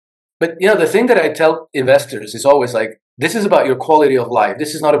But the thing that I tell investors is always like, this is about your quality of life.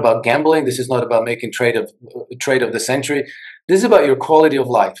 This is not about gambling. This is not about making trade of the century. This is about your quality of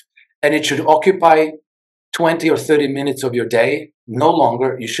life, and it should occupy 20 or 30 minutes of your day, no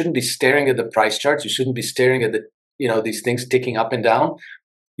longer. You shouldn't be staring at the price charts. You shouldn't be staring at these things ticking up and down.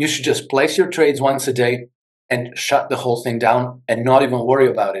 You should just place your trades once a day and shut the whole thing down and not even worry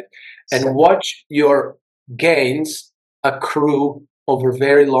about it, and watch your gains accrue over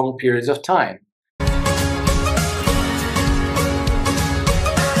very long periods of time.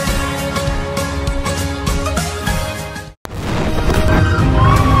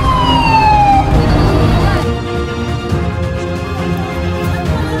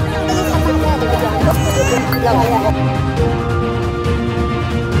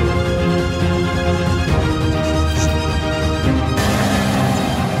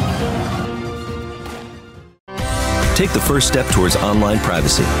 Take the first step towards online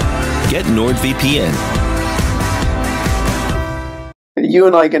privacy. Get NordVPN. You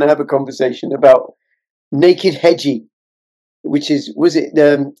and I are going to have a conversation about naked hedging, was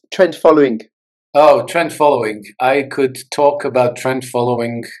it trend following? Oh, trend following. I could talk about trend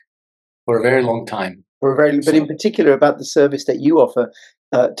following for a very long time. But in particular about the service that you offer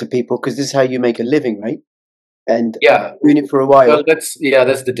to people, because this is how you make a living, right? And yeah, doing it for a while. Well, that's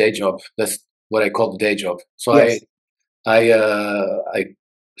the day job. That's what I call the day job. So yes. I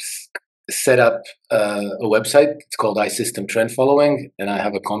set up a website. It's called iSystem Trend Following, and I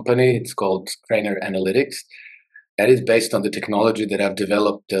have a company. It's called Krainer Analytics. That is based on the technology that I've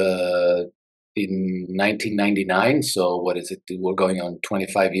developed in 1999. So what is it? We're going on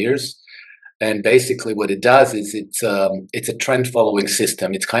 25 years. And basically, what it does is it's a trend following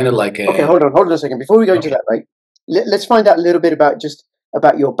system. It's kind of like a. Okay, hold on a second. Before we go into that, right? Let's find out a little bit about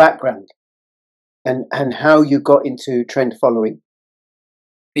your background. And how you got into trend following?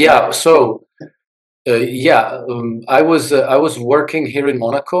 Yeah, so I was working here in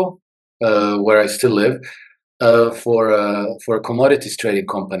Monaco, where I still live, for a commodities trading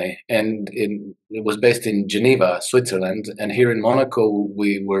company, and it was based in Geneva, Switzerland. And here in Monaco,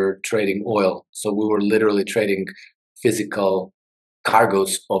 we were trading oil, so we were literally trading physical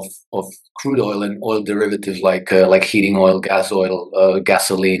cargoes of crude oil and oil derivatives like heating oil, gas oil,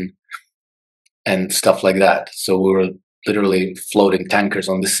 gasoline, and stuff like that. So we were literally floating tankers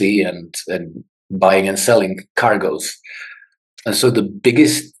on the sea and buying and selling cargoes. And so the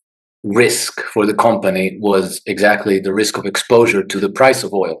biggest risk for the company was exactly the risk of exposure to the price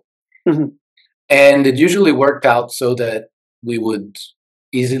of oil. Mm-hmm. And it usually worked out so that we would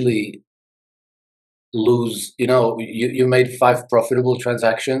easily lose, you made 5 profitable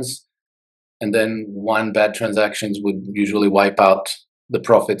transactions, and then 1 bad transactions would usually wipe out the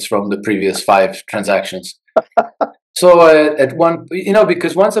profits from the previous 5 transactions. So at one,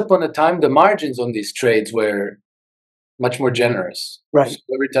 because once upon a time, the margins on these trades were much more generous. Right. So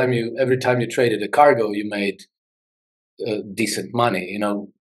every time you traded a cargo, you made decent money.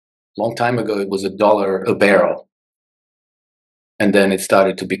 Long time ago, it was $1 a barrel. And then it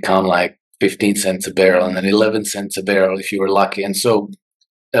started to become like 15 cents a barrel, and then 11 cents a barrel if you were lucky. And so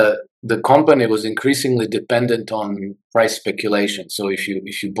the company was increasingly dependent on price speculation. So if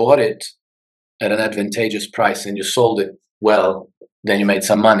you bought it at an advantageous price and you sold it well, then you made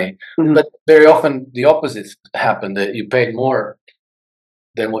some money. Mm-hmm. But very often the opposite happened, that you paid more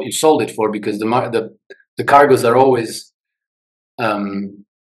than what you sold it for, because the cargoes are always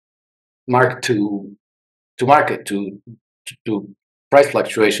marked to market, to price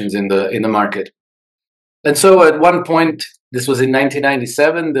fluctuations in the market. And so at one point, this was in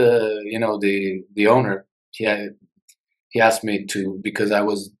 1997, the owner, he asked me to, because I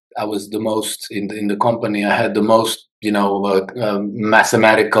was the most in the company. I had the most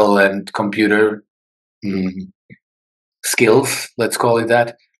mathematical and computer skills, let's call it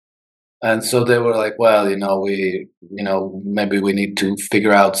that. And so they were like, well, maybe we need to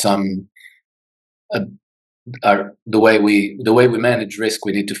figure out the way we manage risk.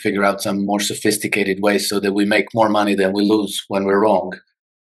 We need to figure out some more sophisticated ways so that we make more money than we lose when we're wrong.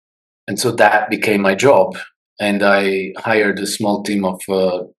 And so that became my job. And I hired a small team of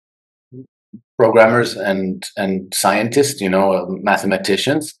programmers and scientists,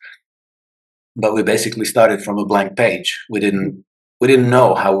 mathematicians. But we basically started from a blank page. We didn't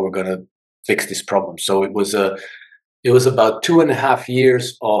know how we were going to fix this problem. So it was about 2.5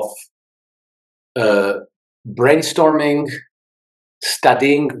 years of brainstorming,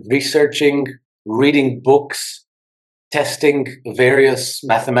 studying, researching, reading books, testing various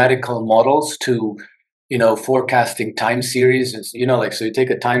mathematical models to, forecasting time series. So you take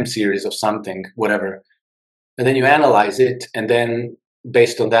a time series of something, whatever, and then you analyze it, and then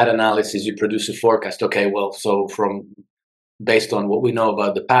based on that analysis, you produce a forecast. Okay, well, so based on what we know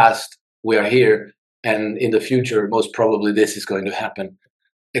about the past, we are here, and in the future, most probably this is going to happen.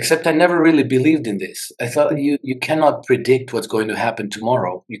 Except I never really believed in this. I thought you cannot predict what's going to happen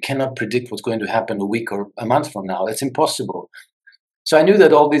tomorrow. You cannot predict what's going to happen a week or a month from now. It's impossible. So I knew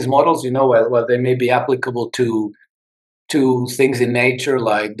that all these models, while they may be applicable to things in nature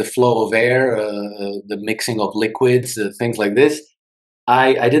like the flow of air, the mixing of liquids, things like this,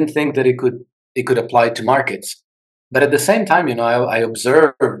 I didn't think that it could apply to markets. But at the same time, I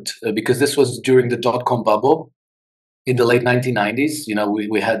observed, because this was during the dot-com bubble in the late 1990s.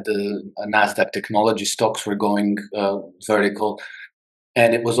 We had the NASDAQ technology stocks were going vertical.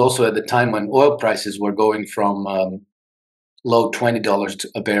 And it was also at the time when oil prices were going from low $20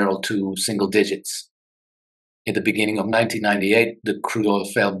 a barrel to single digits. In the beginning of 1998, the crude oil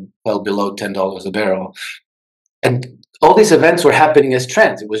fell below $10 a barrel. And all these events were happening as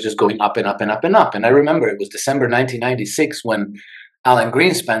trends. It was just going up and up and up and up. And I remember it was December 1996 when Alan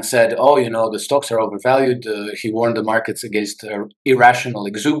Greenspan said, oh, the stocks are overvalued. He warned the markets against irrational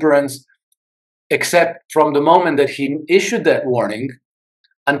exuberance. Except from the moment that he issued that warning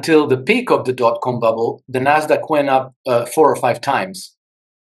until the peak of the dot-com bubble, the NASDAQ went up 4 or 5 times.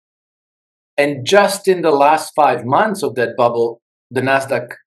 And just in the last 5 months of that bubble, the NASDAQ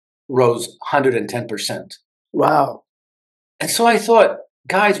rose 110%. Wow. And so I thought,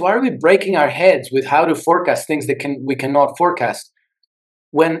 guys, why are we breaking our heads with how to forecast things that we cannot forecast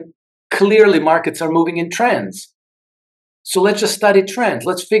when clearly markets are moving in trends? So let's just study trends.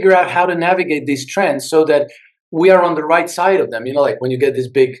 Let's figure out how to navigate these trends so that we are on the right side of them. Like when you get this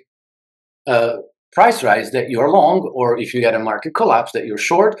big price rise, that you're long, or if you get a market collapse, that you're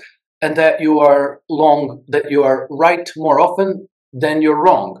short, and that you are long, that you are right more often than you're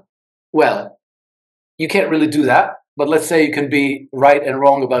wrong. Well, you can't really do that, but let's say you can be right and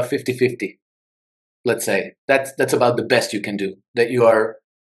wrong about 50-50. Let's say that's about the best you can do, that you are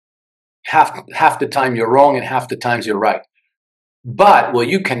half the time you're wrong and half the times you're right. But what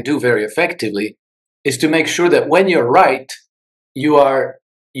you can do very effectively is to make sure that when you're right, you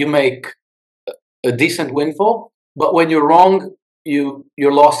make a decent windfall, but when you're wrong, your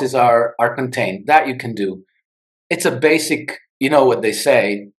losses are contained. That you can do. It's a basic, what they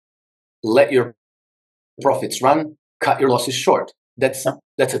say, let your profits run, cut your losses short. That's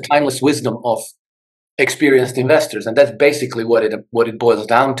a timeless wisdom of experienced investors, and that's basically what it boils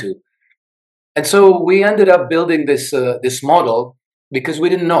down to. And so we ended up building this model because we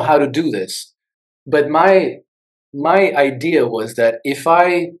didn't know how to do this. But my idea was that if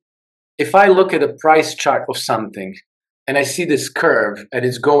I look at a price chart of something and I see this curve and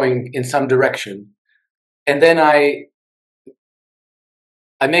it's going in some direction, and then I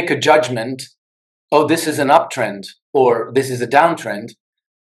make a judgment, oh, this is an uptrend or this is a downtrend,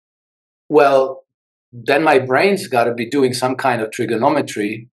 well, then my brain's got to be doing some kind of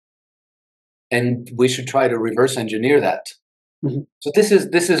trigonometry, and we should try to reverse engineer that. Mm-hmm. So this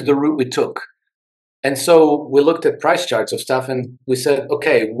is the route we took. And so we looked at price charts of stuff and we said,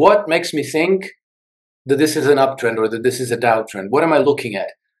 okay, what makes me think that this is an uptrend or that this is a downtrend? What am I looking at?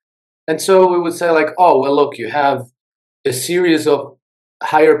 And so we would say like, oh, well, look, you have a series of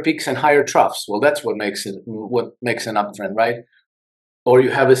higher peaks and higher troughs. Well, that's what makes an uptrend, right? Or you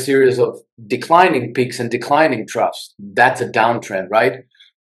have a series of declining peaks and declining troughs. That's a downtrend, right?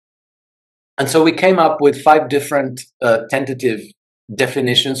 And so we came up with 5 different tentative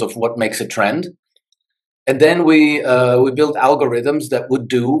definitions of what makes a trend. And then we built algorithms that would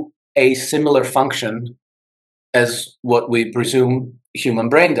do a similar function as what we presume human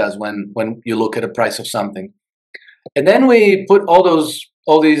brain does when you look at a price of something. And then we put all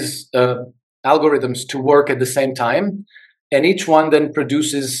these algorithms to work at the same time, and each one then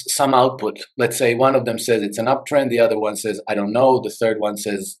produces some output. Let's say one of them says it's an uptrend, the other one says, I don't know, the third one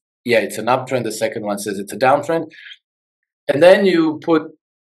says, yeah, it's an uptrend, the second one says it's a downtrend. And then you put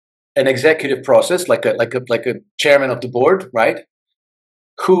an executive process, like a chairman of the board, right,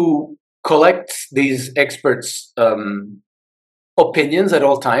 who collects these experts' opinions at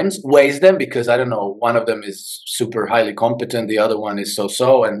all times, weighs them, because I don't know, one of them is super highly competent, the other one is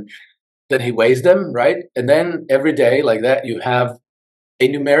so, and then he weighs them, right? And then every day, like that, you have a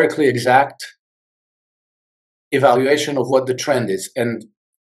numerically exact evaluation of what the trend is. And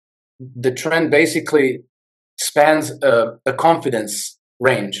the trend basically spans a confidence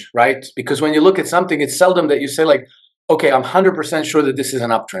range, right? Because when you look at something, it's seldom that you say like, okay, I'm 100% sure that this is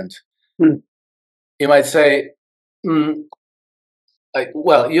an uptrend. You might say,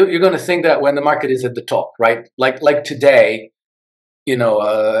 well, you're going to think that when the market is at the top, right? Like today,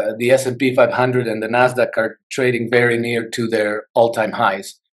 the S&P 500 and the Nasdaq are trading very near to their all-time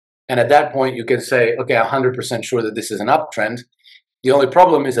highs. And at that point, you can say, okay, I'm 100% sure that this is an uptrend. The only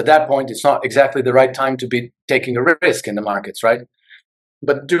problem is at that point, it's not exactly the right time to be taking a risk in the markets, right?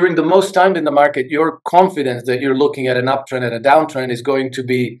 But during the most time in the market, your confidence that you're looking at an uptrend and a downtrend is going to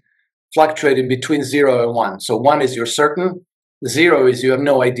be fluctuating between 0 and 1. So 1 is you're certain, 0 is you have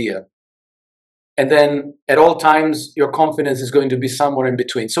no idea. And then at all times, your confidence is going to be somewhere in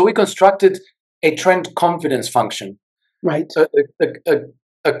between. So we constructed a trend confidence function. Right.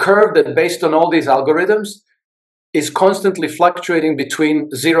 A curve that, based on all these algorithms, is constantly fluctuating between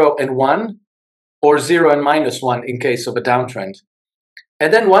 0 and 1, or 0 and -1 in case of a downtrend.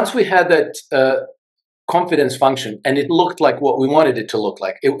 And then once we had that confidence function, and it looked like what we wanted it to look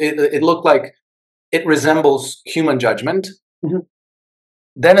like, it looked like it resembles human judgment. Mm-hmm.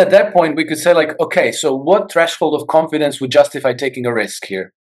 Then at that point, we could say, like, okay, so what threshold of confidence would justify taking a risk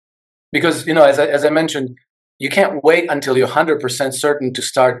here? Because, as I mentioned, you can't wait until you're 100% certain to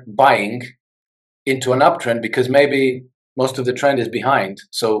start buying into an uptrend, because maybe most of the trend is behind.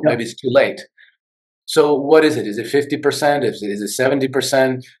 So maybe it's too late. So what is it? Is it 50%? Is it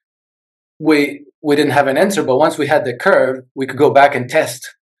 70%? We didn't have an answer, but once we had the curve, we could go back and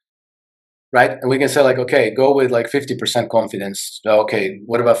test, right? And we can say, like, okay, go with like 50% confidence. Okay,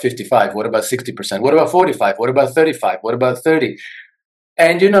 what about 55? What about 60%? What about 45? What about 35? What about 30?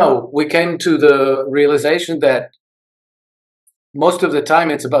 And, we came to the realization that most of the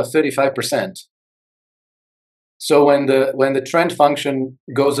time it's about 35%. So when the trend function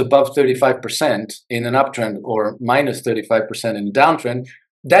goes above 35% in an uptrend, or minus 35% in a downtrend,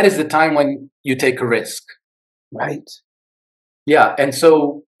 that is the time when you take a risk. Right. Yeah. And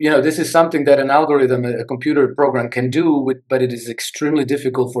so, this is something that an algorithm, a computer program can do, but it is extremely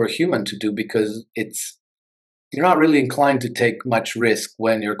difficult for a human to do, because you're not really inclined to take much risk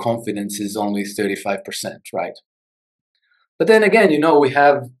when your confidence is only 35%, right? But then again, we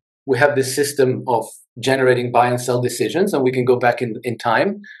have this system of generating buy and sell decisions, and we can go back in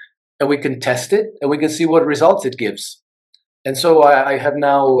time, and we can test it, and we can see what results it gives. And so I have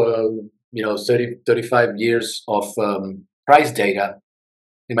now 35 years of price data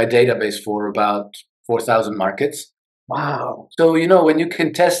in my database for about 4,000 markets. Wow. So when you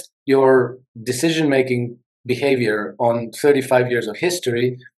can test your decision making behavior on 35 years of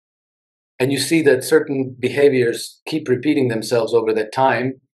history, and you see that certain behaviors keep repeating themselves over that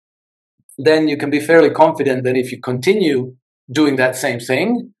time, then you can be fairly confident that if you continue doing that same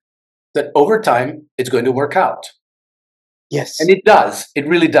thing, that over time, it's going to work out. Yes. And it does. It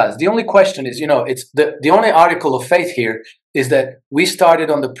really does. The only question is, it's the only article of faith here is that we started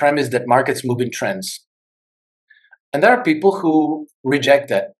on the premise that markets move in trends. And there are people who reject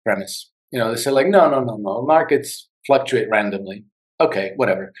that premise. They say, like, no, markets fluctuate randomly. Okay,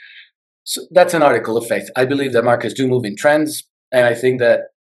 whatever. So that's an article of faith. I believe that markets do move in trends. And I think that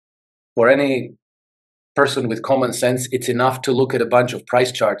for any person with common sense, it's enough to look at a bunch of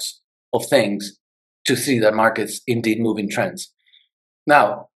price charts of things to see that markets indeed move in trends.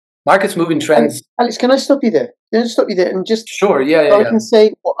 Now, markets move in trends. Alex, can I stop you there? Can I stop you there and just sure? Yeah. I can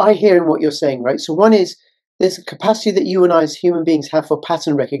say what I hear in what you're saying, right? So one is there's a capacity that you and I as human beings have for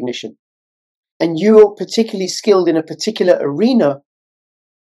pattern recognition, and you're particularly skilled in a particular arena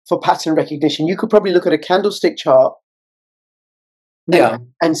for pattern recognition. You could probably look at a candlestick chart,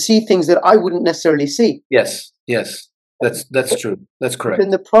 and see things that I wouldn't necessarily see. Yes, that's true. That's correct.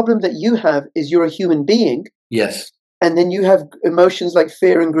 Then the problem that you have is you're a human being. Yes. And then you have emotions like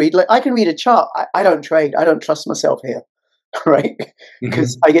fear and greed. Like, I can read a chart. I don't trade. I don't trust myself here, right?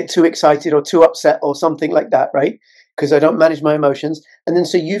 Because I get too excited or too upset or something like that, right? Because I don't manage my emotions. And then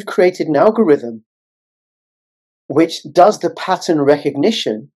so you've created an algorithm which does the pattern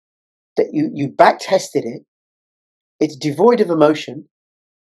recognition, that you back tested it. It's devoid of emotion,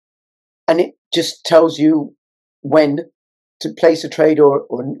 and it just tells you when to place a trade or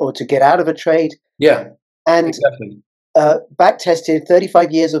to get out of a trade. Yeah, and exactly. Back tested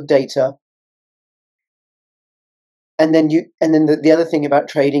 35 years of data, and then the other thing about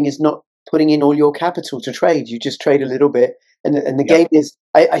trading is not putting in all your capital to trade. You just trade a little bit, and the game is.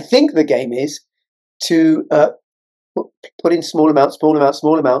 I think the game is to put in small amounts.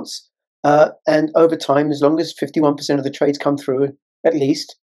 And over time, as long as 51% of the trades come through, at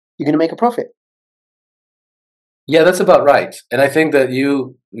least, you're going to make a profit. Yeah, that's about right. And I think that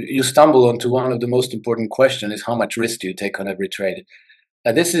you stumble onto one of the most important questions: is how much risk do you take on every trade?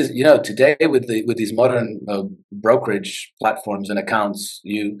 And this is, today with these modern brokerage platforms and accounts,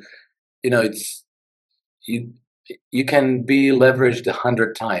 you can be leveraged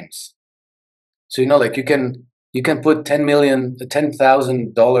 100 times. So like you can You can put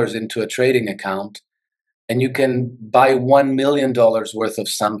 $10,000 into a trading account, and you can buy $1 million worth of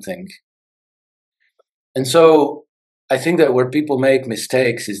something. And so I think that where people make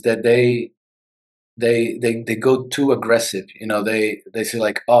mistakes is that they go too aggressive. They say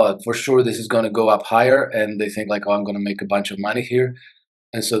like, oh, for sure this is going to go up higher, and they think like, oh, I'm going to make a bunch of money here,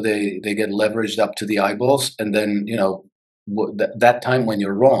 and so they get leveraged up to the eyeballs, and then that time when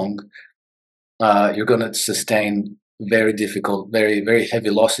you're wrong, you're going to sustain very difficult, very, very heavy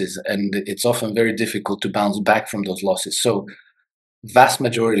losses, and it's often very difficult to bounce back from those losses. So vast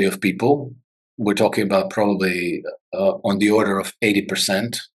majority of people, we're talking about probably on the order of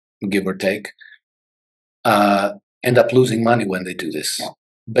 80%, give or take, end up losing money when they do this. Yeah.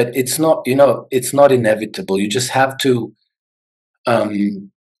 But it's not inevitable. You just have to,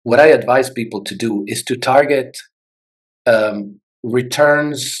 what I advise people to do is to target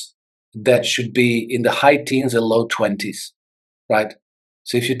returns that should be in the high teens and low 20s, right?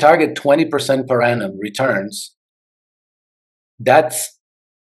 So if you target 20% per annum returns, that's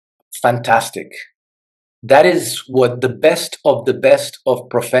fantastic. That is what the best of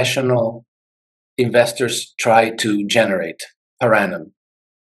professional investors try to generate per annum.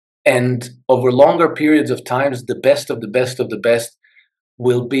 And over longer periods of times, the best of the best of the best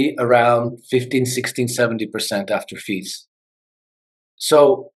will be around 15, 16, 70% after fees.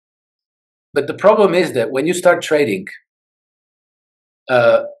 So, but the problem is that when you start trading,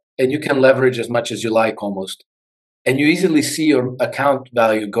 and you can leverage as much as you like almost, and you easily see your account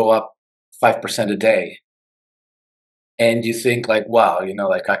value go up 5% a day, and you think like, wow,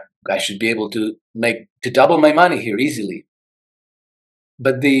 like I should be able to double my money here easily.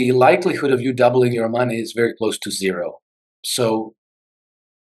 But the likelihood of you doubling your money is very close to zero. So,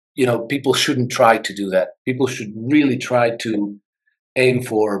 people shouldn't try to do that. People should really try to aim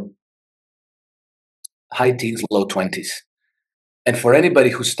for high teens, low 20s. And for anybody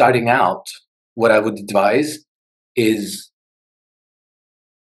who's starting out, what I would advise is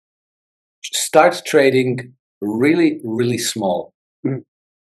start trading really, really small. Mm.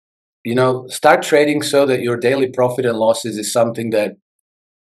 Start trading so that your daily profit and losses is something that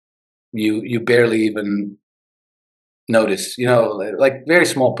you barely even notice, like very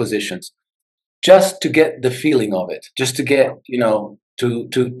small positions, just to get the feeling of it, just to get, to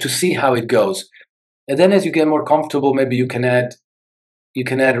see how it goes. And then as you get more comfortable, maybe you can add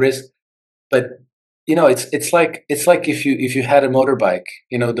risk. But it's like if you had a motorbike,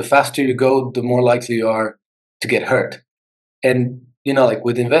 the faster you go, the more likely you are to get hurt. And like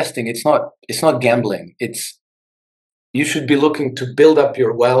with investing, it's not gambling. You should be looking to build up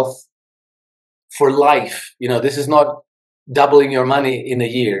your wealth for life. This is not doubling your money in a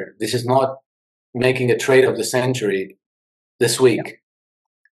year. This is not making a trade of the century this week. Yeah.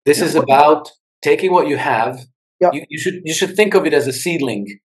 This is about taking what you have. Yeah. You should think of it as a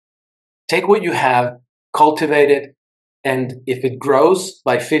seedling. Take what you have, cultivate it, and if it grows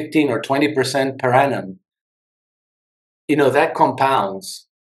by 15 or 20% per annum, that compounds.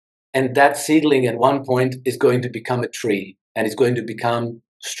 And that seedling at one point is going to become a tree, and it's going to become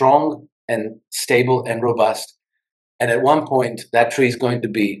strong and stable and robust. And at one point, that tree is going to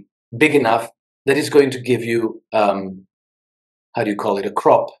be big enough that it's going to give you, a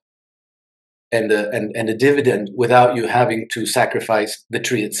crop and a dividend without you having to sacrifice the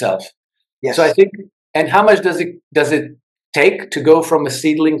tree itself. Yes. So I think, and how much does it take to go from a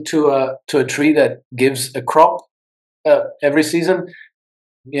seedling to a tree that gives a crop every season?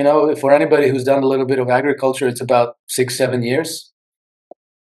 For anybody who's done a little bit of agriculture, it's about 6-7 years.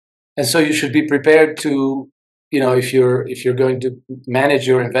 And so you should be prepared to, if you're going to manage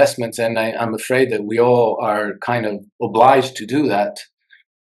your investments, and I'm afraid that we all are kind of obliged to do that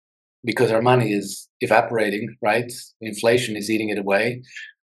because our money is evaporating, right? Inflation is eating it away.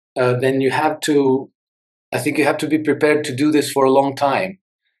 Then I think you have to be prepared to do this for a long time.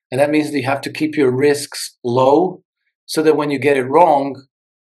 And that means that you have to keep your risks low so that when you get it wrong,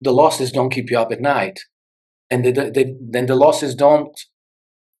 the losses don't keep you up at night. And then the losses don't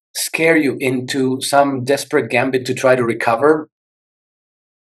scare you into some desperate gambit to try to recover.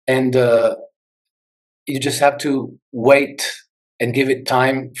 And you just have to wait and give it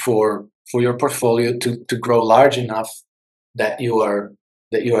time for your portfolio to grow large enough that you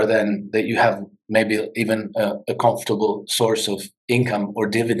have maybe even a comfortable source of income or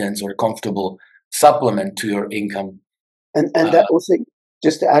dividends, or a comfortable supplement to your income. And that also,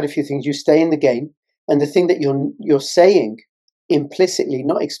 just to add a few things, you stay in the game, and the thing that you're saying implicitly,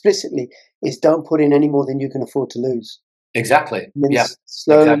 not explicitly, is don't put in any more than you can afford to lose. Exactly. And then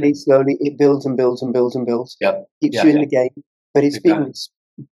slowly it builds and builds and builds and builds. Yeah. Keeps you in the game, but it's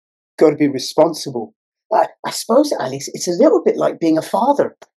got to be responsible. I suppose, Alex, it's a little bit like being a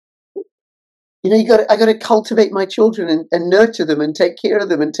father. I got to cultivate my children and nurture them and take care of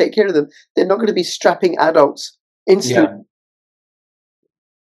them and take care of them. They're not going to be strapping adults instantly. Yeah.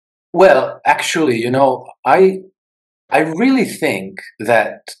 Well, actually, I really think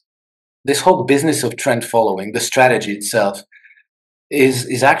that this whole business of trend following, the strategy itself,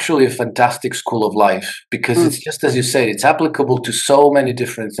 is actually a fantastic school of life, because it's just as you said, it's applicable to so many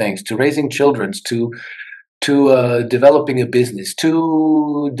different things, to raising children, to developing a business,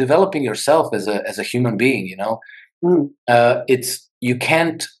 to developing yourself as a human being. It's you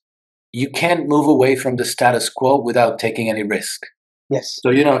can't move away from the status quo without taking any risk. Yes. So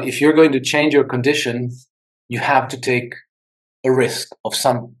if you're going to change your condition, you have to take a risk of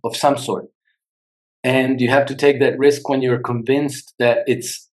some sort, and you have to take that risk when you're convinced that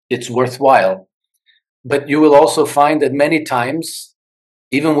it's worthwhile. But you will also find that many times,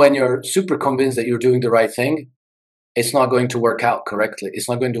 even when you're super convinced that you're doing the right thing, it's not going to work out correctly. It's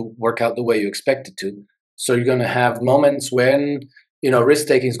not going to work out the way you expect it to. So you're going to have moments when risk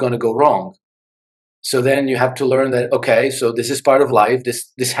taking is going to go wrong. So then you have to learn that, okay, so this is part of life.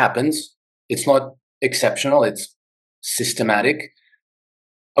 This happens. It's not exceptional. It's systematic.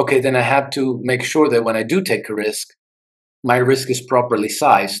 Okay, then I have to make sure that when I do take a risk, my risk is properly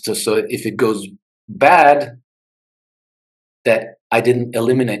sized. So if it goes bad, that I didn't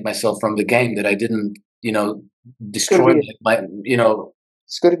eliminate myself from the game, that I didn't, destroy my.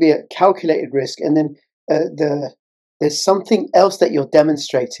 It's got to be a calculated risk, and then there's something else that you're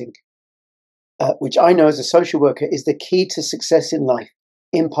demonstrating, which I know as a social worker is the key to success in life: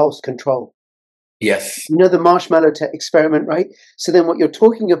 impulse control. Yes. The marshmallow experiment, right? So then what you're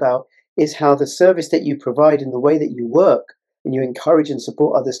talking about is how the service that you provide and the way that you work and you encourage and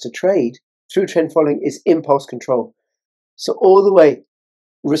support others to trade through trend following is impulse control. So all the way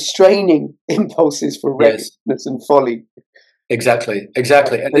restraining impulses for recklessness and folly. Exactly.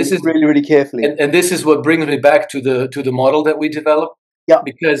 And this is really, really carefully. And this is what brings me back to the model that we developed. Yeah.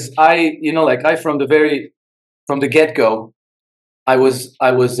 Because I from the get-go, I was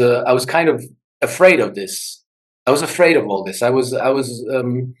kind of afraid of this. I was afraid of all this. I was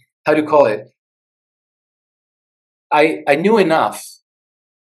how do you call it? I knew enough,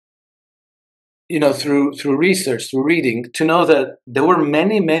 through research, through reading, to know that there were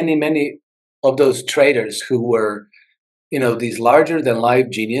many of those traders who were, these larger than life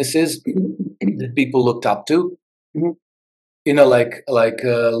geniuses that people looked up to. Mm-hmm. Like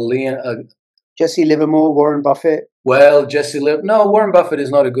Jesse Livermore, Warren Buffett. Well, no, Warren Buffett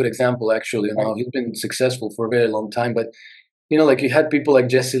is not a good example, actually. He's been successful for a very long time, but like you had people like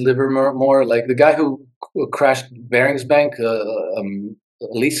Jesse Livermore, like the guy who crashed Barings Bank,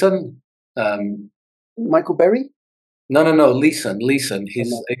 Leeson. Michael Berry? No, Leeson.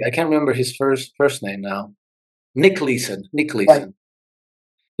 He's I can't remember his first name now. Nick Leeson. Right.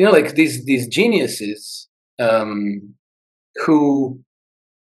 Like these geniuses who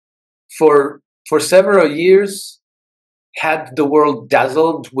for several years had the world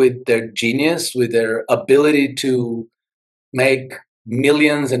dazzled with their genius, with their ability to make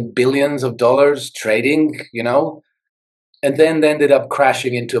millions and billions of dollars trading, and then they ended up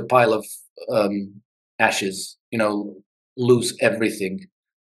crashing into a pile of ashes, lose everything.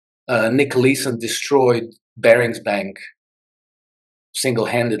 Nick Leeson destroyed Barings Bank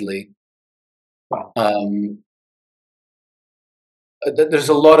single-handedly. Wow. There's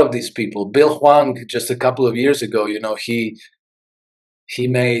a lot of these people. Bill Hwang, just a couple of years ago, he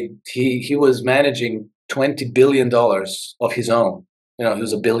was managing $20 billion of his own. He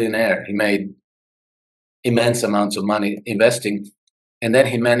was a billionaire. He made immense amounts of money investing, and then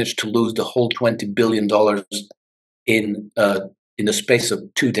he managed to lose the whole $20 billion in the space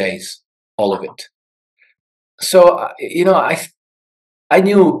of 2 days, all of it. So I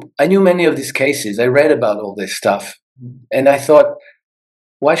knew many of these cases. I read about all this stuff, and I thought,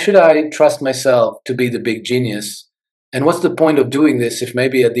 why should I trust myself to be the big genius? And what's the point of doing this if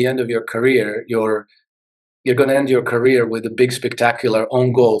maybe at the end of your career you're going to end your career with a big spectacular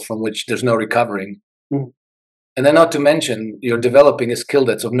own goal from which there's no recovering? Mm. And then, not to mention, you're developing a skill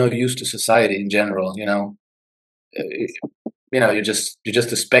that's of no use to society in general. You're just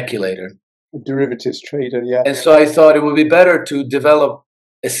a speculator, a derivatives trader. Yeah. And so I thought it would be better to develop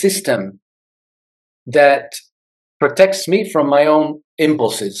a system that protects me from my own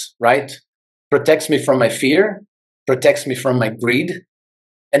impulses, right? Protects me from my fear, protects me from my greed,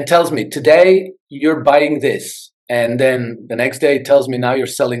 and tells me, today you're buying this, and then the next day it tells me, now you're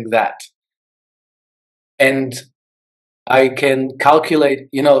selling that. And I can calculate,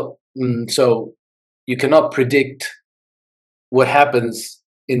 so you cannot predict what happens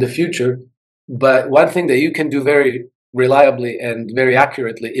in the future, But one thing that you can do very reliably and very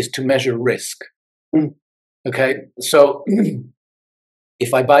accurately is to measure risk. Mm. Okay, so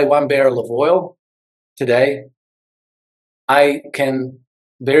if I buy 1 barrel of oil today, I can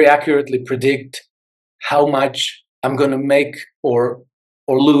very accurately predict how much I'm going to make or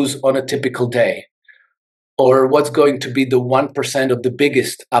lose on a typical day, or what's going to be the 1% of the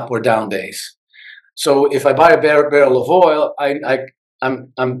biggest up or down days. So if I buy a barrel of oil,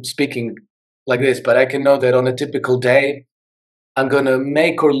 I'm speaking like this, but I can know that on a typical day, I'm going to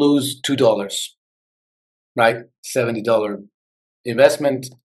make or lose $2, right? $70 investment.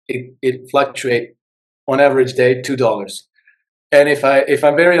 It fluctuates on average day $2. And if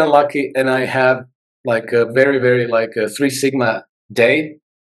I'm very unlucky and I have like a very like a 3 sigma day,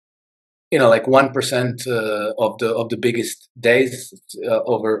 like 1% of the biggest days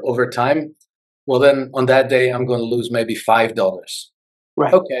over time, well then on that day I'm going to lose maybe $5.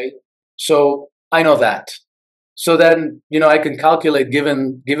 Right. Okay, so I know that. So then I can calculate,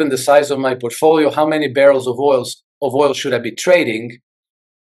 given the size of my portfolio, how many barrels of oil should I be trading,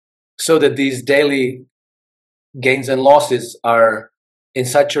 so that these daily gains and losses are in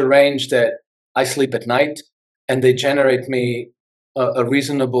such a range that I sleep at night and they generate me a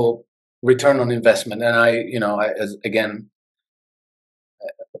reasonable return on investment. And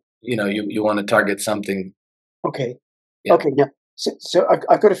you want to target something. Okay. Yeah. Okay. Now, so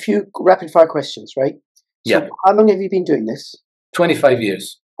I've got a few rapid fire questions, right? So Yeah. how long have you been doing this? 25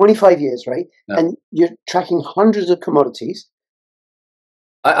 years. 25 years, right? Yeah. And you're tracking hundreds of commodities.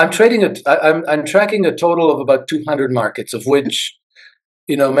 I'm tracking a total of about 200 markets, of which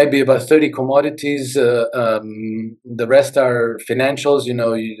maybe about 30 commodities. The rest are financials,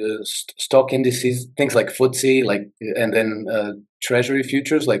 stock indices, things like FTSE, and then treasury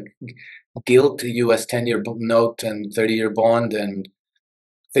futures like gilt, US 10-year note and 30-year bond, and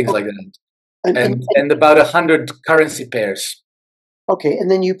things like that. And about 100 currency pairs. Okay, and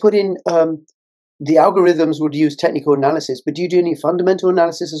then you put in the algorithms would use technical analysis, but do you do any fundamental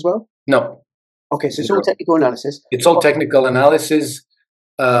analysis as well? No. Okay, so it's all technical analysis. It's all technical analysis.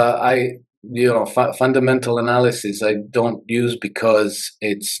 Fundamental analysis I don't use because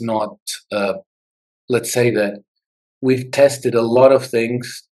it's not, let's say that we've tested a lot of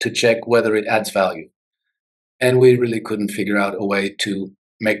things to check whether it adds value. And we really couldn't figure out a way to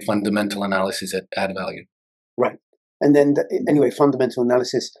make fundamental analysis add value. Right. And then, anyway, fundamental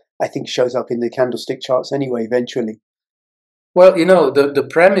analysis, I think, shows up in the candlestick charts anyway, eventually. Well, the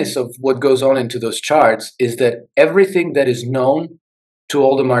premise of what goes on into those charts is that everything that is known to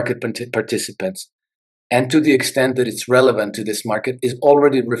all the market participants, and to the extent that it's relevant to this market, is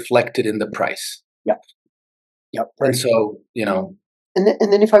already reflected in the price. Yep. And so, And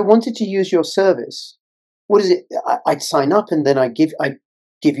then if I wanted to use your service, what is it? I'd sign up and then I give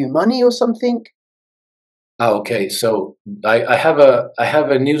you money or something. Oh, okay. So I have a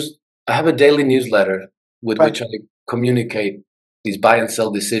daily newsletter with which I communicate these buy and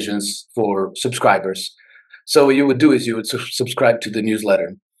sell decisions for subscribers. So what you would do is you would subscribe to the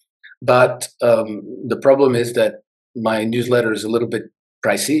newsletter. But the problem is that my newsletter is a little bit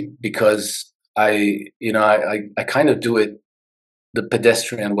pricey because I kind of do it the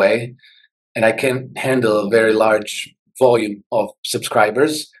pedestrian way, and I can't handle a very large volume of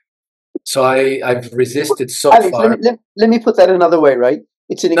subscribers. So I've resisted so Alex, far. Let me put that another way, right?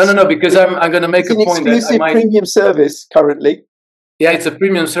 It's an no, because I'm going to make a point that exclusive premium service currently. Yeah, it's a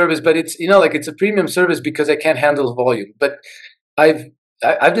premium service, but it's it's a premium service because I can't handle volume. But I've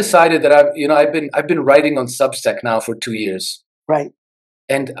decided that I've been writing on Substack now for 2 years. Right.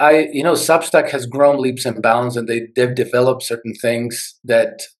 And Substack has grown leaps and bounds, and they've developed certain things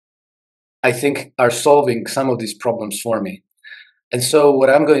that I think are solving some of these problems for me. And so what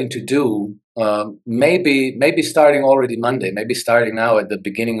I'm going to do, maybe starting already Monday, maybe starting now at the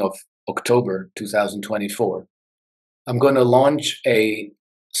beginning of October 2024, I'm going to launch a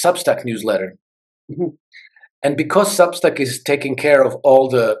Substack newsletter. Mm-hmm. And because Substack is taking care of all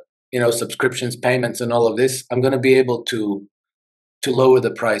the subscriptions, payments, and all of this, I'm going to be able to lower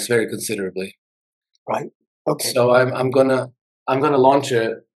the price very considerably. Right. Okay. So I'm gonna launch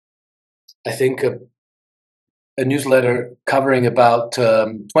a newsletter covering about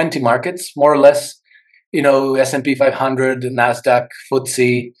 20 markets, more or less. S&P 500, Nasdaq,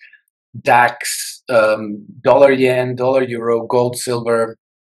 FTSE, DAX, dollar yen, dollar euro, gold, silver,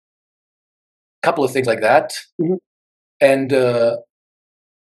 couple of things like that. Mm-hmm. And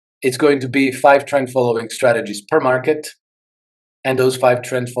it's going to be 5 trend following strategies per market. And those 5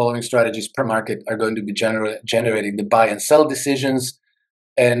 trend following strategies per market are going to be generating the buy and sell decisions.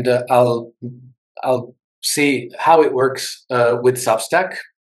 And I'll see how it works with Substack.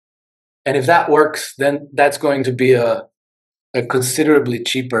 And if that works, then that's going to be a considerably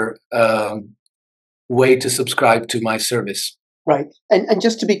cheaper way to subscribe to my service. Right. And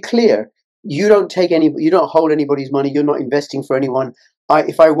just to be clear, you don't hold anybody's money. You're not investing for anyone.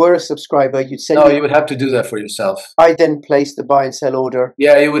 If I were a subscriber, you'd send No, me. you would have to do that for yourself. I then place the buy and sell order.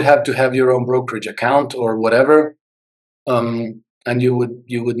 Yeah, you would have to have your own brokerage account or whatever, and you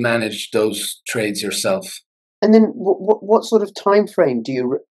would manage those trades yourself. And then what sort of time frame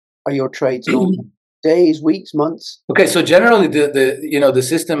are your trades on? Days, weeks, months? Okay, so generally the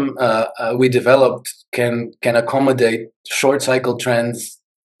system we developed can accommodate short cycle trends,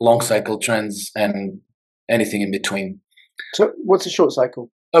 long cycle trends, and anything in between. So what's a short cycle?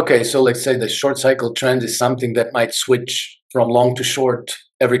 Okay, so let's say the short cycle trend is something that might switch from long to short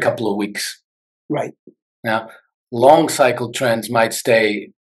every couple of weeks. Right. Now, long cycle trends might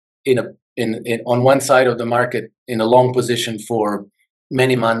stay on one side of the market in a long position for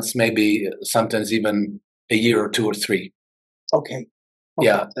many months, maybe sometimes even a year or two or three. Okay.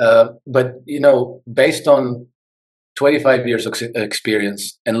 Yeah, but based on 25 years of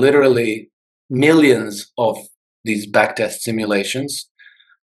experience and literally millions of these backtest simulations,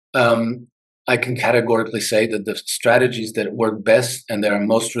 I can categorically say that the strategies that work best and that are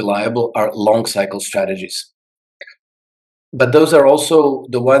most reliable are long cycle strategies. But those are also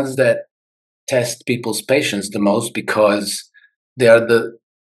the ones that test people's patience the most, because they are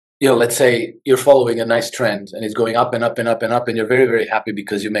let's say you're following a nice trend and it's going up and up and up and up, and you're very, very happy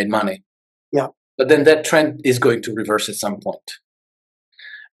because you made money. Yeah. But then that trend is going to reverse at some point.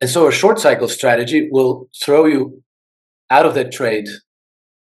 And so a short cycle strategy will throw you out of that trade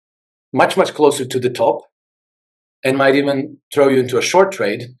much, much closer to the top, and might even throw you into a short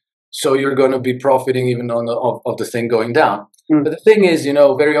trade. So you're going to be profiting even of the thing going down. Mm. But the thing is,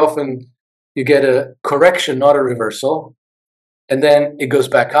 very often you get a correction, not a reversal, and then it goes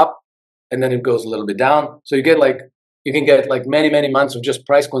back up, and then it goes a little bit down. So you can get many, many months of just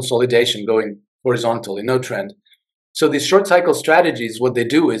price consolidation going horizontally, no trend. So these short cycle strategies, what they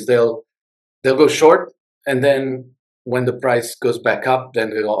do is they'll go short, and then when the price goes back up, then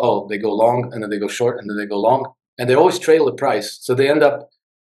they go long, and then they go short, and then they go long, and they always trail the price. So they end up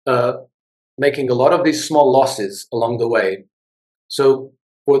making a lot of these small losses along the way. So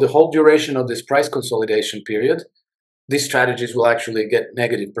for the whole duration of this price consolidation period, these strategies will actually get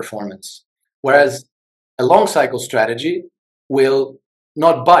negative performance. Whereas a long cycle strategy will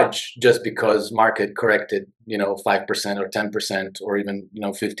not budge just because market corrected, 5% or 10% or even,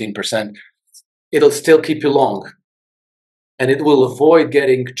 15%. It'll still keep you long, and it will avoid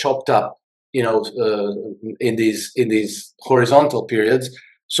getting chopped up, in these horizontal periods.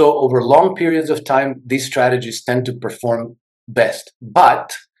 So over long periods of time, these strategies tend to perform best.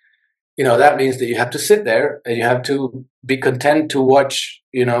 But that means that you have to sit there and you have to be content to watch,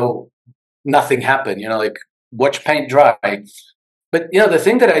 nothing happen, watch paint dry. But, the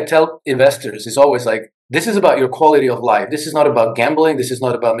thing that I tell investors is always this is about your quality of life. This is not about gambling. This is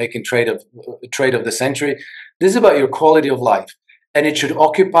not about making trade of the century. This is about your quality of life. And it should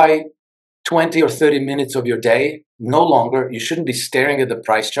occupy 20 or 30 minutes of your day, no longer. You shouldn't be staring at the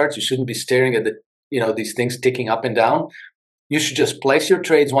price charts. You shouldn't be staring at these things ticking up and down. You should just place your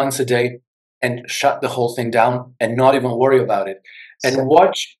trades once a day and shut the whole thing down and not even worry about it. And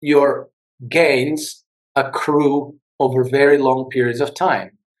watch your gains accrue over very long periods of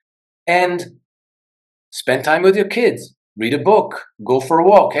time. And spend time with your kids. Read a book. Go for a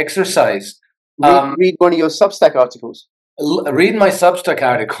walk. Exercise. Read one of your Substack articles. Read my Substack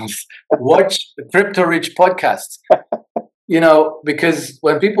articles. Watch Crypto Rich podcasts. Because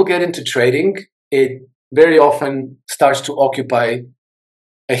when people get into trading, it very often starts to occupy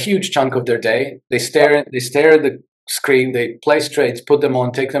a huge chunk of their day. They stare at the screen, they place trades, put them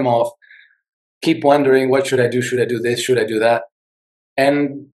on, take them off, keep wondering, what should I do? Should I do this? Should I do that?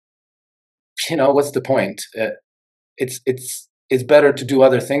 And what's the point? It's better to do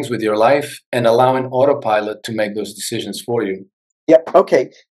other things with your life and allow an autopilot to make those decisions for you. Yeah.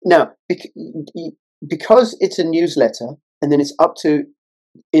 Okay. Now, because it's a newsletter, and then it's up to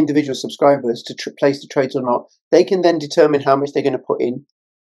individual subscribers to place the trades or not, they can then determine how much they're going to put in.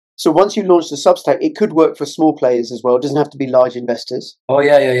 So once you launch the Substack, it could work for small players as well. It doesn't have to be large investors. Oh,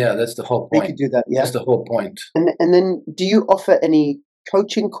 yeah. That's the whole point. They could do that, yeah. That's the whole point. And then do you offer any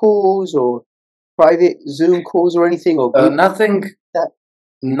coaching calls or private Zoom calls or anything? Or nothing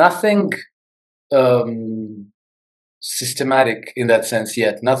systematic in that sense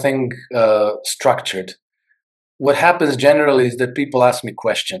yet. Nothing structured. What happens generally is that people ask me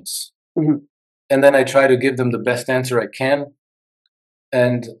questions, mm-hmm. and then I try to give them the best answer I can.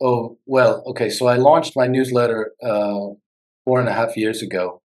 And so I launched my newsletter 4.5 years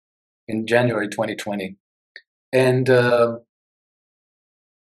ago in January 2020. And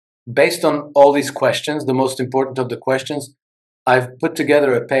based on all these questions, the most important of the questions, I've put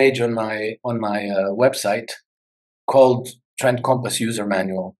together a page on my website called Trend Compass User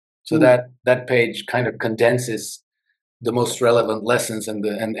Manual. So that page kind of condenses the most relevant lessons and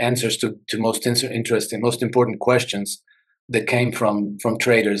answers to most interesting, most important questions that came from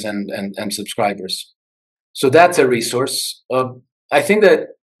traders and subscribers. So that's a resource. I think that,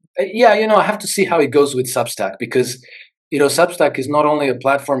 yeah, I have to see how it goes with Substack, because Substack is not only a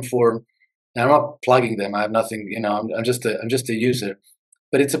platform for, I'm not plugging them, I have nothing, I'm just a user,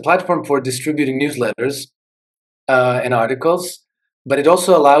 but it's a platform for distributing newsletters and articles, but it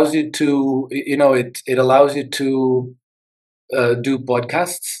also allows you to, it allows you to do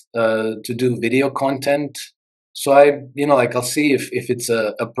podcasts, to do video content. So I'll see if it's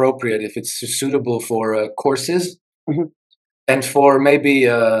appropriate, if it's suitable for courses, and for maybe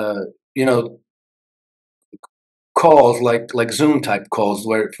calls like Zoom type calls,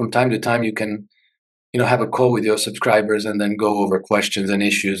 where from time to time you can have a call with your subscribers and then go over questions and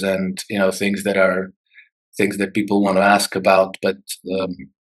issues and things that people want to ask about. But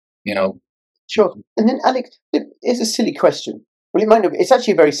Sure. And then, Alex, here's a silly question. Well, it might not be. It's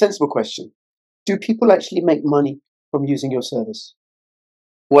actually a very sensible question. Do people actually make money from using your service?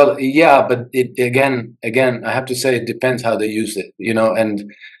 Well, yeah, but it again, I have to say it depends how they use it,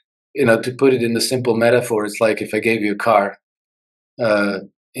 and to put it in the simple metaphor, it's like if I gave you a car,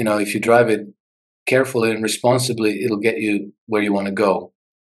 if you drive it carefully and responsibly, it'll get you where you want to go.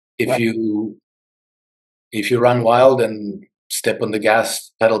 If you run wild and step on the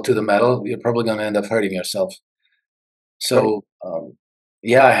gas pedal to the metal, you're probably going to end up hurting yourself. So,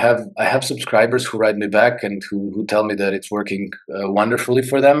 yeah, I have subscribers who write me back and who tell me that it's working wonderfully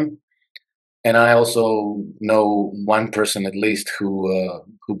for them. And I also know one person at least who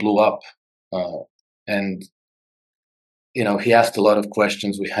blew up, and he asked a lot of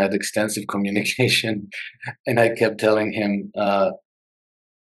questions. We had extensive communication, and I kept telling him,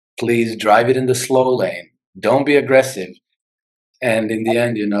 please drive it in the slow lane. Don't be aggressive. And in the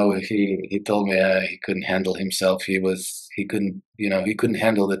end, he told me he couldn't handle himself. He couldn't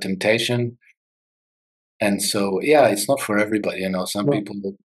handle the temptation. And so, yeah, it's not for everybody. Some people,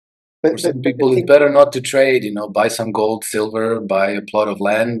 for some people, it's better not to trade. Buy some gold, silver, buy a plot of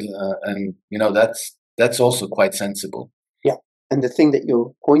land, and that's also quite sensible. Yeah, and the thing that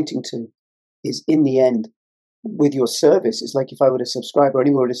you're pointing to is, in the end, with your service, it's like if I were to subscribe, or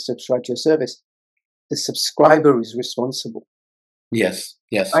anyone were to subscribe to your service, the subscriber is responsible. Yes.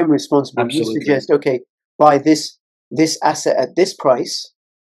 I'm responsible. Absolutely. You suggest, okay, buy this asset at this price,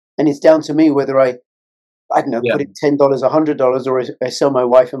 and it's down to me whether I don't know, put in $10, $100, or I sell my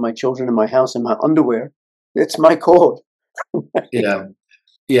wife and my children and my house and my underwear. It's my call. Yeah,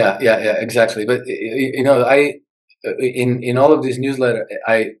 exactly. But I in all of these newsletters,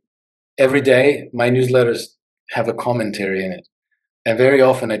 every day my newsletters have a commentary in it, and very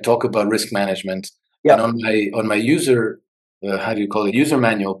often I talk about risk management. Yeah. And on my user user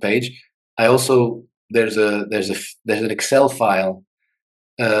manual page, I also there's an Excel file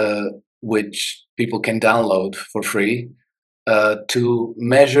which people can download for free to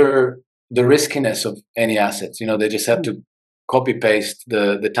measure the riskiness of any assets. They just have to copy paste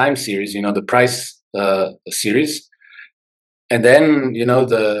the time series, the price series, and then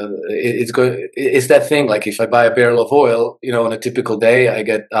it's that thing, like if I buy a barrel of oil, on a typical day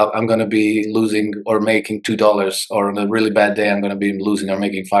I'm going to be losing or making $2, or on a really bad day I'm going to be losing or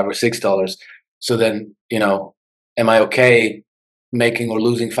making $5 or $6. So then am I okay making or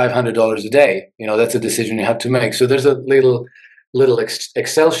losing $500 a day? That's a decision you have to make. So there's a little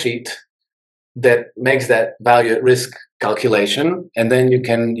Excel sheet that makes that value at risk calculation, and then you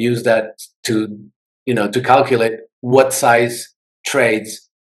can use that to calculate what size trades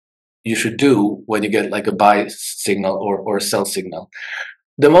you should do when you get like a buy signal or a sell signal.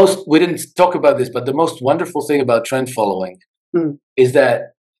 We didn't talk about this, but the most wonderful thing about trend following is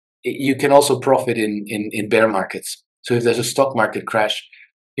that you can also profit in bear markets. So if there's a stock market crash,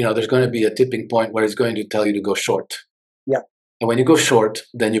 there's going to be a tipping point where it's going to tell you to go short. Yeah. And when you go short,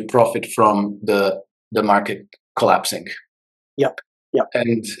 then you profit from the market collapsing. Yeah. Yeah.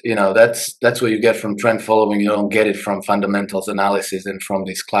 And that's what you get from trend following. You don't get it from fundamentals analysis and from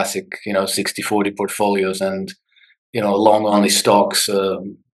these classic 60-40 portfolios and long only stocks.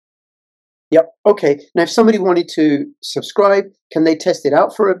 Yep. Okay. Now, if somebody wanted to subscribe, can they test it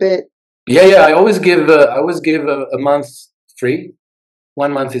out for a bit? Yeah. I always give a month free.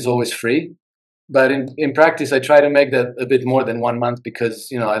 1 month is always free, but in practice, I try to make that a bit more than 1 month, because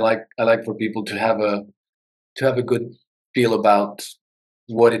I like for people to have a good feel about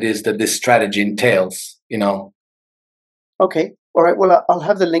what it is that this strategy entails, you know. Okay. All right. Well, I'll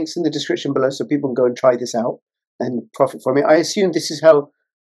have the links in the description below so people can go and try this out and profit from it. I assume this is how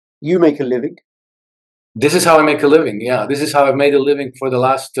you make a living. This is how I make a living. Yeah, this is how I've made a living for the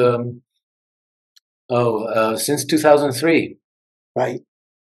last since 2003. Right.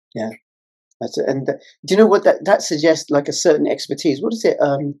 Yeah. That's it. And do you know what that suggests? Like a certain expertise. What is it?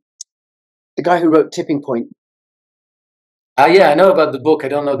 The guy who wrote Tipping Point. Yeah, I know about the book. I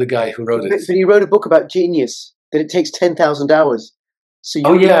don't know the guy who wrote it. But he wrote a book about genius that it takes 10,000 hours. So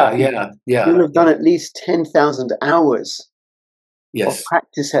You'll have done at least 10,000 hours of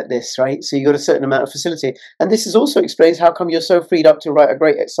practice at this, right? So you got a certain amount of facility. And this is also explains how come you're so freed up to write a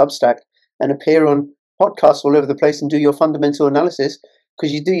great Substack and appear on podcasts all over the place and do your fundamental analysis,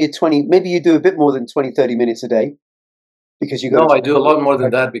 because you do your 20, maybe you do a bit more than 20, 30 minutes a day. Because you I do a lot more than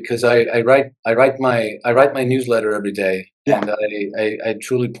that, because I write my newsletter every day, and I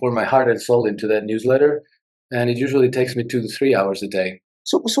truly pour my heart and soul into that newsletter, and it usually takes me 2 to 3 hours a day.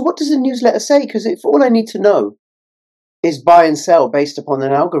 So what does the newsletter say? Because if all I need to know is buy and sell based upon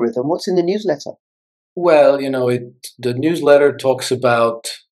an algorithm, what's in the newsletter? Well, the newsletter talks about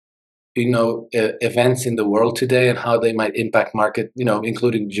events in the world today and how they might impact market,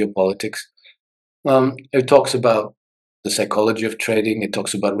 including geopolitics. It talks about the psychology of trading. It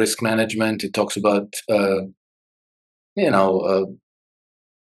talks about risk management. It talks about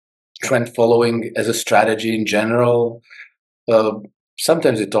trend following as a strategy in general.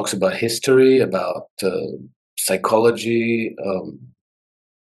 Sometimes it talks about history, about psychology,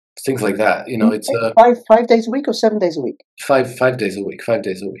 things like that. It's 5 days a week or 7 days a week? 5 days a week. 5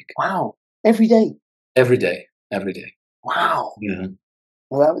 days a week. Wow! Every day. Every day. Wow. Yeah.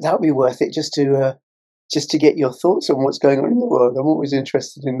 Well, that would be worth it just to get your thoughts on what's going on in the world. I'm always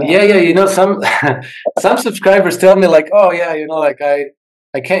interested in that. Yeah. Some subscribers tell me like, oh yeah,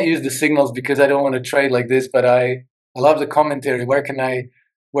 I can't use the signals because I don't want to trade like this, but I love the commentary. Where can I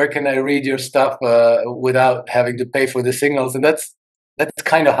read your stuff without having to pay for the signals? And that's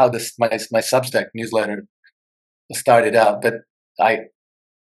kind of how my Substack newsletter started out. But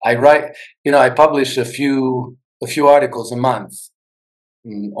I write, I publish a few articles a month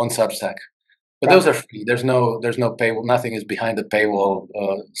on Substack. But those are free. There's no paywall. Nothing is behind the paywall.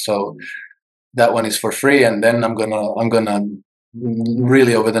 So that one is for free. And then I'm gonna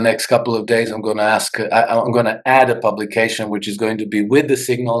really, over the next couple of days, I'm gonna add a publication which is going to be with the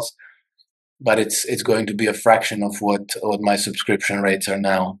signals, but it's going to be a fraction of what my subscription rates are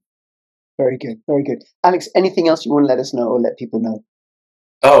now. Very good, very good. Alex, anything else you want to let us know or let people know?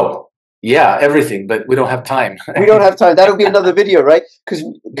 Oh, yeah, everything, but we don't have time. We don't have time. That'll be another video, right? Because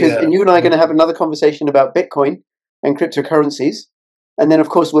and you and I are going to have another conversation about Bitcoin and cryptocurrencies. And then, of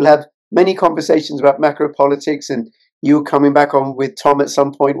course, we'll have many conversations about macro politics, and you coming back on with Tom at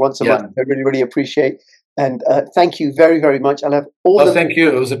some point once a month. I really, really appreciate. And thank you very, very much. I'll have all thank you.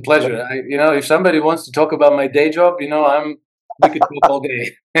 It was a pleasure. If somebody wants to talk about my day job, we could talk all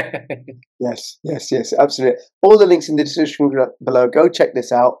day. Yes, absolutely. All the links in the description below. Go check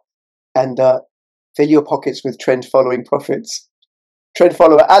this out. And fill your pockets with trend following profits. Trend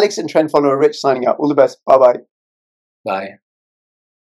follower Alex and trend follower Rich signing out. All the best. Bye-bye. Bye.